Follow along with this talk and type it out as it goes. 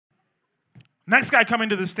Next guy coming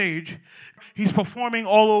to the stage. He's performing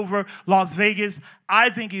all over Las Vegas. I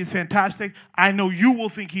think he is fantastic. I know you will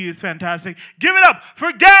think he is fantastic. Give it up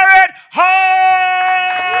for Garrett Hall!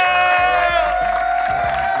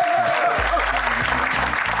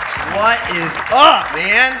 What is up,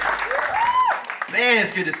 man? Man,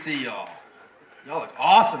 it's good to see y'all. Y'all look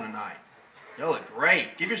awesome tonight. Y'all look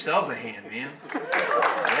great. Give yourselves a hand, man.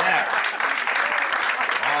 Yeah.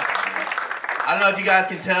 Awesome, man. I don't know if you guys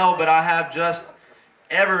can tell, but I have just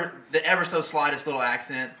the ever so slightest little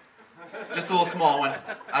accent. Just a little small one.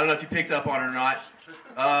 I don't know if you picked up on it or not.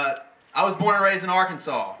 I was born and raised in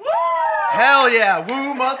Arkansas. Hell yeah.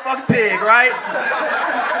 Woo, motherfucking pig, right?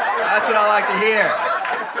 That's what I like to hear.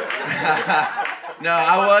 No,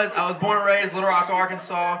 I was born and raised in Little Rock,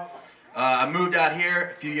 Arkansas. I moved out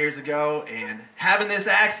here a few years ago, and having this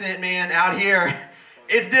accent, man, out here,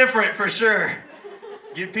 it's different for sure.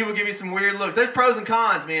 People give me some weird looks. There's pros and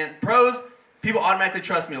cons, man. Pros, people automatically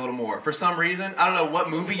trust me a little more. For some reason, I don't know what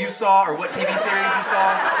movie you saw or what TV series you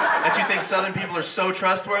saw that you think Southern people are so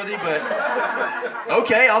trustworthy, but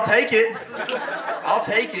okay, I'll take it. I'll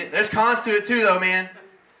take it. There's cons to it too, though, man.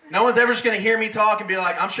 No one's ever just going to hear me talk and be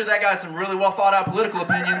like, I'm sure that guy has some really well thought out political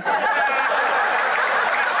opinions.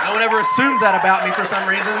 No one ever assumes that about me for some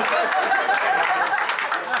reason.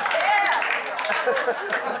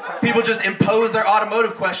 People just impose their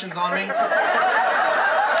automotive questions on me. You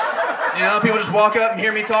know, people just walk up and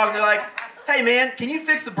hear me talk and they're like, hey man, can you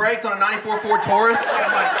fix the brakes on a 94 Ford Taurus? And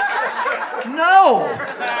I'm like, no.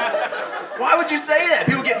 Why would you say that?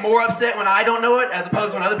 People get more upset when I don't know it as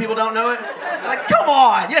opposed to when other people don't know it. They're like, come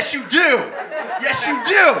on, yes you do. Yes you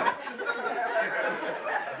do.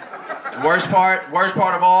 The worst part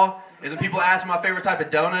of all is when people ask me my favorite type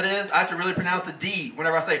of donut is, I have to really pronounce the D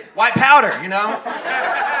whenever I say white powder, you know?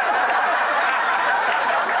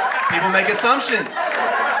 People make assumptions.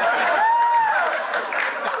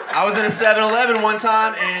 I was in a 7-Eleven one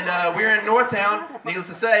time, and we were in Northtown, needless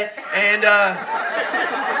to say, and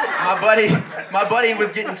my buddy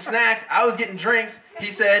was getting snacks, I was getting drinks. He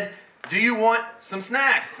said, do you want some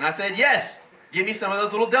snacks? And I said, yes, give me some of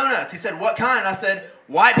those little donuts. He said, what kind? And I said,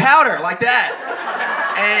 white powder, like that.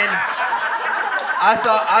 And I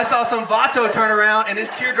saw some Vato turn around, and his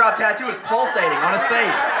teardrop tattoo was pulsating on his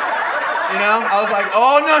face. You know? I was like,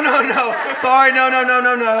 oh, no. Sorry, no. No.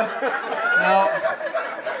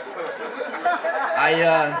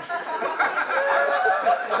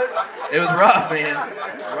 It was rough, man. It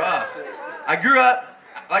was rough. I grew up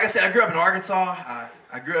in Arkansas.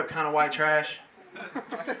 I grew up kind of white trash.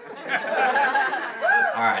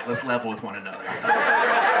 All right, let's level with one another.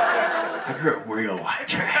 I grew up real white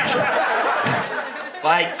trash.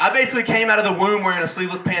 Like, I basically came out of the womb wearing a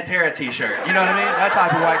sleeveless Pantera t-shirt. You know what I mean? That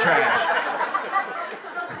type of white trash.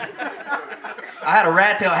 I had a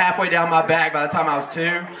rat tail halfway down my back by the time I was 2.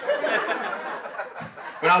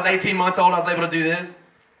 When I was 18 months old, I was able to do this.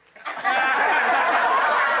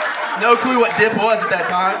 No clue what dip was at that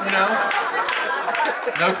time, you know?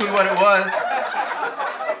 No clue what it was.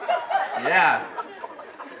 Yeah.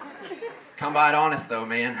 Come by it honest, though,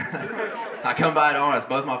 man. I come by it honest.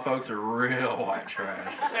 Both my folks are real white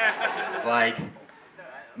trash. Like,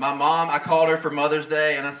 my mom, I called her for Mother's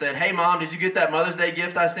Day, and I said, hey, Mom, did you get that Mother's Day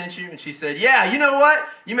gift I sent you? And she said, yeah, you know what?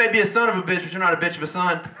 You may be a son of a bitch, but you're not a bitch of a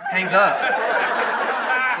son. Hangs up.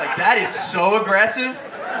 Like, that is so aggressive.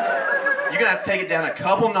 You're going to have to take it down a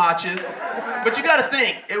couple notches. But you got to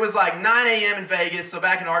think, it was like 9 a.m. in Vegas, so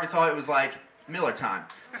back in Arkansas, it was like Miller time.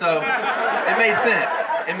 So, it made sense.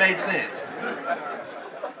 It made sense.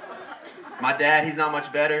 My dad, he's not much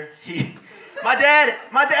better. My dad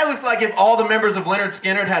looks like if all the members of Leonard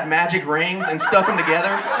Skinner had magic rings and stuck them together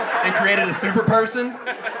and created a super person.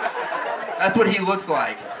 That's what he looks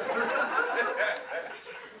like.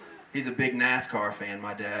 He's a big NASCAR fan,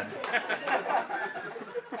 my dad.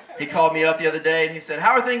 He called me up the other day and he said,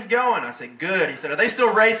 how are things going? I said, good. He said, are they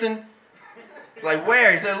still racing? He's like,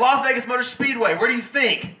 where? He said, Las Vegas Motor Speedway. Where do you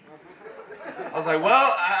think? I was like,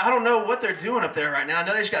 well, I don't know what they're doing up there right now. I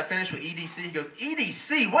know they just got finished with EDC. He goes,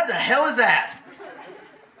 EDC? What the hell is that?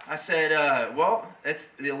 I said, well,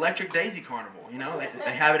 it's the Electric Daisy Carnival. You know,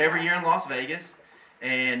 they have it every year in Las Vegas.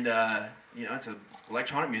 And, you know, it's an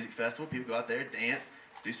electronic music festival. People go out there, dance,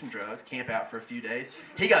 do some drugs, camp out for a few days.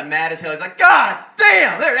 He got mad as hell. He's like, God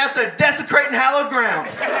damn, they're out there desecrating hallowed ground.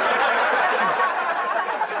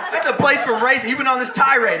 That's a place for racing. He went on this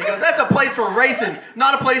tirade. He goes, that's a place for racing,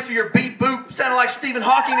 not a place for your beat boop, sounding like Stephen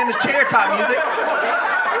Hawking in his chair type music.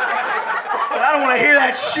 So I don't want to hear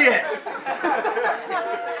that shit.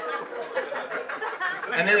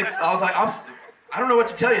 And then I was like, I don't know what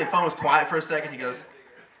to tell you. The phone was quiet for a second. He goes,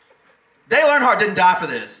 Dale Earnhardt didn't die for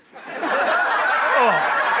this.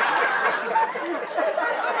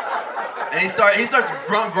 And he starts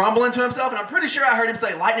grumbling to himself, and I'm pretty sure I heard him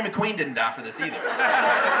say, Lightning McQueen didn't die for this either.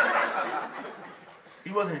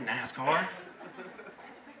 He wasn't in NASCAR.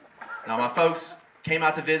 Now, my folks came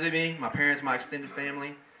out to visit me. My parents, my extended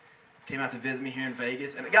family, came out to visit me here in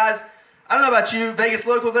Vegas. And guys, I don't know about you, Vegas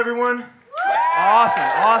locals, everyone? Awesome,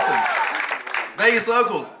 awesome. Vegas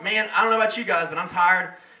locals, man, I don't know about you guys, but I'm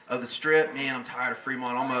tired of the Strip. Man, I'm tired of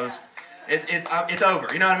Fremont almost. It's over,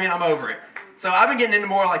 you know what I mean? I'm over it. So I've been getting into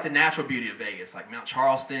more like the natural beauty of Vegas, like Mount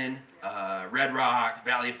Charleston, Red Rock,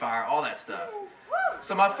 Valley of Fire, all that stuff.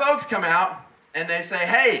 So my folks come out and they say,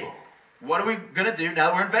 hey, what are we gonna do now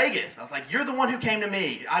that we're in Vegas? I was like, you're the one who came to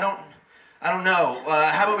me. I don't know.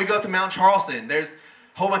 How about we go to Mount Charleston? There's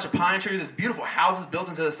a whole bunch of pine trees. There's beautiful houses built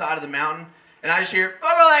into the side of the mountain. And I just hear,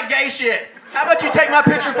 fuck all that gay shit. How about you take my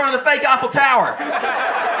picture in front of the fake Eiffel Tower?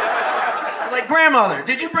 I was like, grandmother,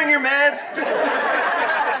 did you bring your meds?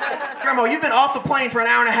 Grandma, you've been off the plane for an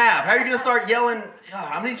hour and a half. How are you going to start yelling?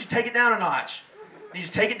 I need you to take it down a notch. I need you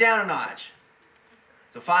to take it down a notch.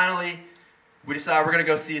 So finally, we decided we're going to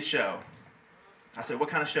go see a show. I said, what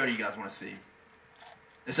kind of show do you guys want to see?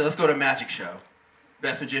 They said, let's go to a magic show.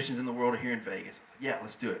 Best magicians in the world are here in Vegas. I was like, yeah,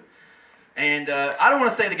 let's do it. And I don't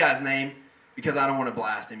want to say the guy's name because I don't want to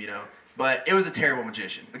blast him, you know. But it was a terrible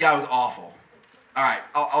magician. The guy was awful. All right,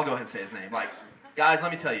 I'll go ahead and say his name. Like, guys,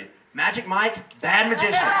 let me tell you. Magic Mike, bad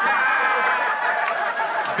magician.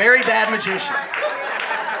 Very bad magician.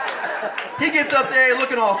 He gets up there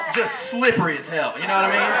looking all just slippery as hell, you know what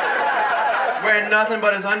I mean? Wearing nothing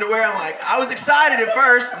but his underwear. I'm like, I was excited at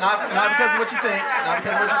first, not because of what you think,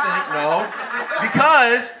 no.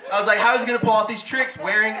 Because I was like, how is he gonna pull off these tricks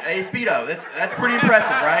wearing a Speedo? That's pretty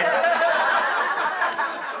impressive, right?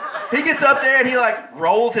 He gets up there and he like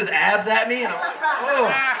rolls his abs at me and I'm like, oh.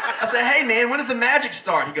 I said, hey man, when does the magic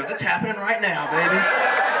start? He goes, it's happening right now, baby.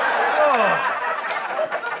 Oh.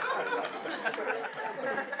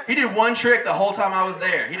 He did one trick the whole time I was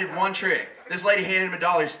there. He did one trick. This lady handed him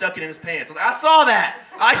 $1, he stuck it in his pants. I was like,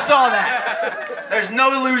 I saw that. There's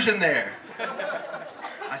no illusion there.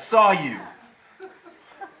 I saw you.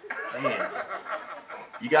 Man.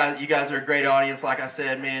 You guys are a great audience, like I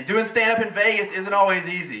said, man. Doing stand-up in Vegas isn't always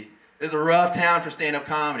easy. It's a rough town for stand-up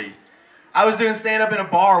comedy. I was doing stand-up in a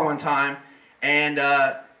bar one time, and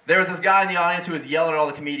there was this guy in the audience who was yelling at all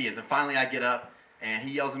the comedians, and finally I get up, and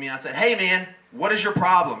he yells at me, and I said, hey man, what is your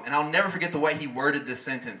problem? And I'll never forget the way he worded this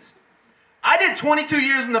sentence. I did 22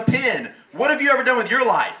 years in the pen. What have you ever done with your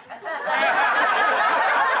life?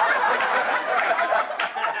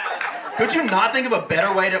 Could you not think of a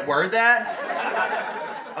better way to word that?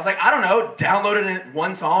 I was like, I don't know, downloaded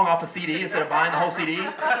one song off a CD instead of buying the whole CD.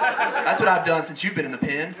 That's what I've done since you've been in the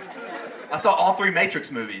pen. I saw all 3 Matrix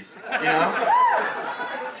movies, you know?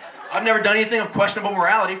 I've never done anything of questionable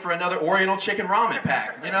morality for another Oriental chicken ramen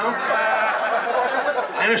pack, you know?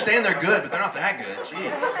 I understand they're good, but they're not that good,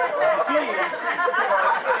 jeez.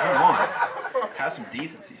 Come on, have some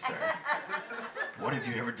decency, sir. What have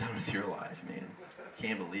you ever done with your life, man?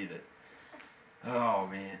 Can't believe it. Oh,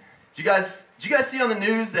 man. Did you guys see on the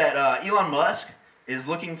news that Elon Musk is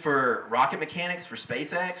looking for rocket mechanics for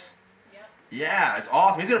SpaceX? Yep. Yeah, it's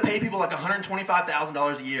awesome. He's going to pay people like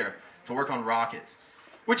 $125,000 a year to work on rockets,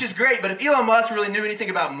 which is great. But if Elon Musk really knew anything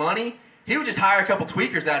about money, he would just hire a couple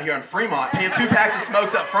tweakers out here on Fremont, pay him 2 packs of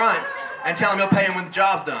smokes up front, and tell him he'll pay him when the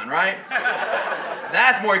job's done, right?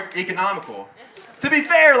 That's more economical. To be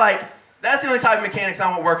fair, like, that's the only type of mechanics I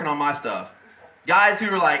want working on my stuff. Guys who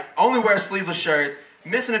are like, only wear sleeveless shirts,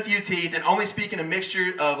 missing a few teeth, and only speaking a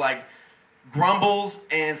mixture of like grumbles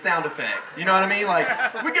and sound effects. You know what I mean? Like,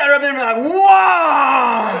 we got her up there and be like,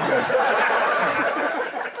 whoa!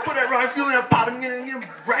 Put that right feeling up, popping, yeah.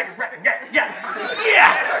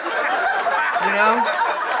 You know?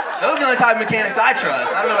 Those are the only type of mechanics I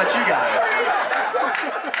trust. I don't know about you guys.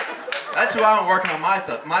 That's who I want working on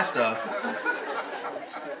my stuff.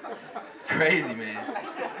 Crazy, man.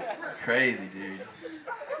 Crazy, dude.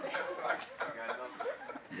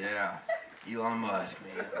 Yeah, Elon Musk,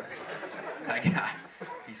 man. That guy,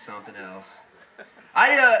 he's something else.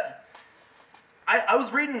 I've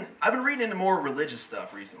been reading into more religious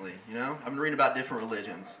stuff recently, you know? I've been reading about different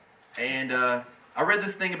religions. And I read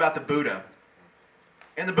this thing about the Buddha.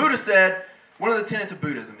 And the Buddha said, one of the tenets of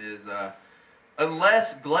Buddhism is,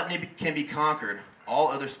 unless gluttony can be conquered, all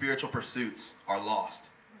other spiritual pursuits are lost.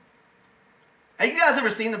 Have you guys ever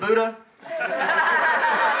seen the Buddha?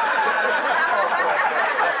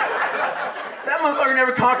 That motherfucker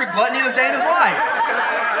never conquered gluttony in a day in his life.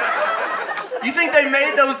 You think they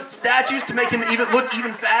made those statues to make him look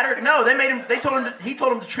even fatter? No, he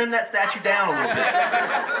told him to trim that statue down a little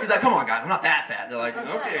bit. He's like, come on, guys, I'm not that fat. They're like,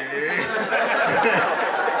 okay.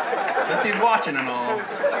 Since he's watching and all.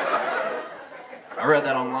 I read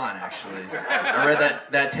that online, actually. I read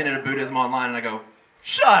that tenet of Buddhism online, and I go,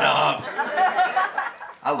 shut up.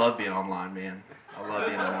 I love being online, man. I love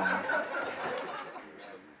being online.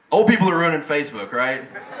 Old people are ruining Facebook, right?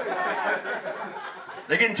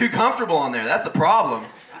 They're getting too comfortable on there. That's the problem.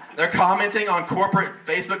 They're commenting on corporate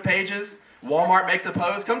Facebook pages. Walmart makes a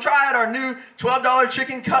post. Come try out our new $12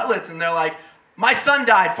 chicken cutlets. And they're like, my son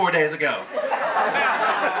died 4 days ago.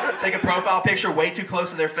 Take a profile picture way too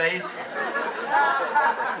close to their face.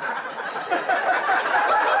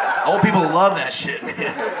 Old people love that shit, man.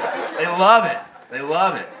 They love it. They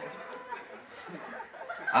love it.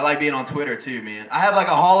 I like being on Twitter too, man. I have like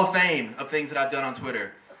a hall of fame of things that I've done on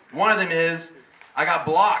Twitter. One of them is I got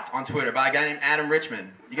blocked on Twitter by a guy named Adam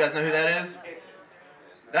Richmond. You guys know who that is?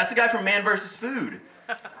 That's the guy from Man vs. Food.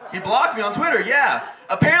 He blocked me on Twitter, yeah.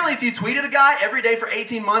 Apparently if you tweet at a guy every day for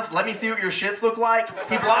 18 months, let me see what your shits look like,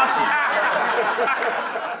 he blocks you.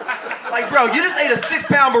 Like, bro, you just ate a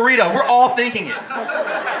 6-pound burrito. We're all thinking it.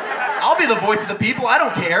 I'll be the voice of the people. I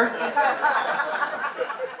don't care.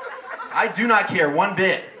 I do not care one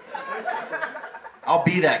bit. I'll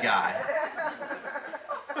be that guy.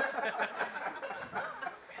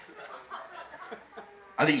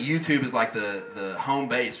 I think YouTube is like the home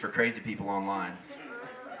base for crazy people online.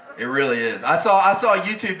 It really is. I saw a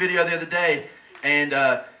YouTube video the other day, and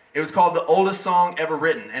it was called "The Oldest Song Ever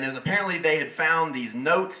Written," and it was apparently they had found these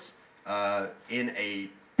notes in a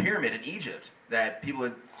pyramid in Egypt that people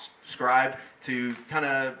had scribed to kind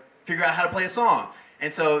of figure out how to play a song.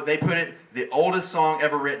 And so they put it, the oldest song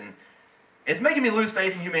ever written. It's making me lose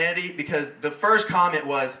faith in humanity because the first comment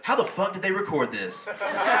was, how the fuck did they record this?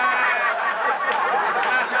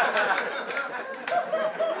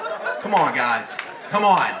 Come on, guys. Come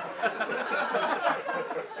on.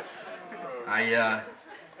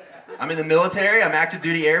 I'm in the military. I'm active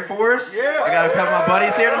duty Air Force. I got a couple of my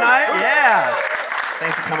buddies here tonight. Yeah.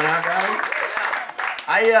 Thanks for coming out, guys.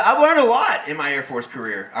 I've learned a lot in my Air Force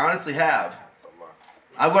career. I honestly have.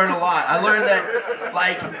 I've learned a lot. I learned that,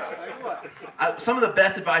 like, some of the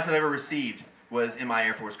best advice I've ever received was in my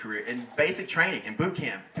Air Force career. In basic training, in boot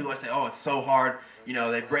camp. People always say, oh, it's so hard. You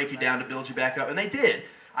know, they break you down to build you back up. And they did.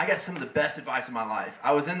 I got some of the best advice of my life.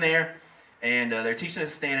 I was in there, and they're teaching us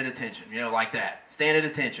to stand at attention. You know, like that. Stand at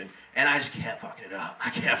attention. And I just kept fucking it up. I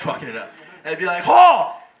kept fucking it up. And they'd be like,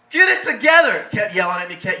 Hall, get it together. Kept yelling at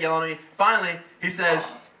me, kept yelling at me. Finally, he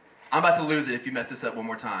says, I'm about to lose it if you mess this up one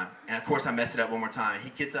more time. And of course I messed it up one more time. He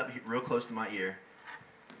gets up real close to my ear.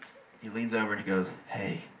 He leans over and he goes,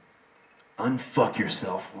 hey, unfuck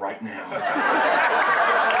yourself right now.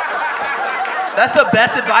 That's the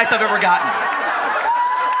best advice I've ever gotten.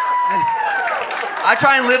 I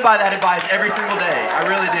try and live by that advice every single day. I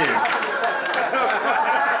really do.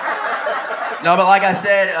 No, but like I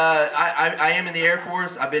said, I am in the Air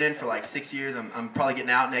Force. I've been in for like 6 years. I'm probably getting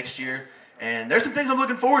out next year. And there's some things I'm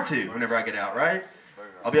looking forward to whenever I get out, right?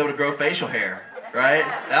 I'll be able to grow facial hair, right?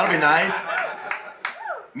 That'll be nice.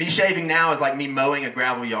 Me shaving now is like me mowing a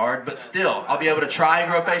gravel yard, but still, I'll be able to try and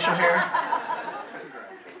grow facial hair.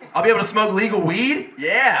 I'll be able to smoke legal weed.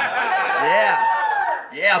 Yeah, yeah.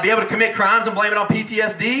 Yeah, I'll be able to commit crimes and blame it on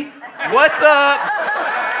PTSD. What's up?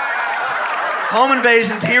 Home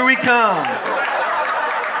invasions, here we come.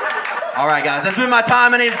 All right, guys, that's been my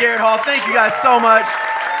time. My name is Garrett Hall. Thank you guys so much.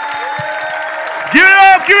 Give it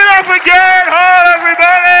up for Garrett Hall,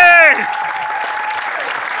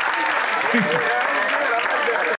 everybody!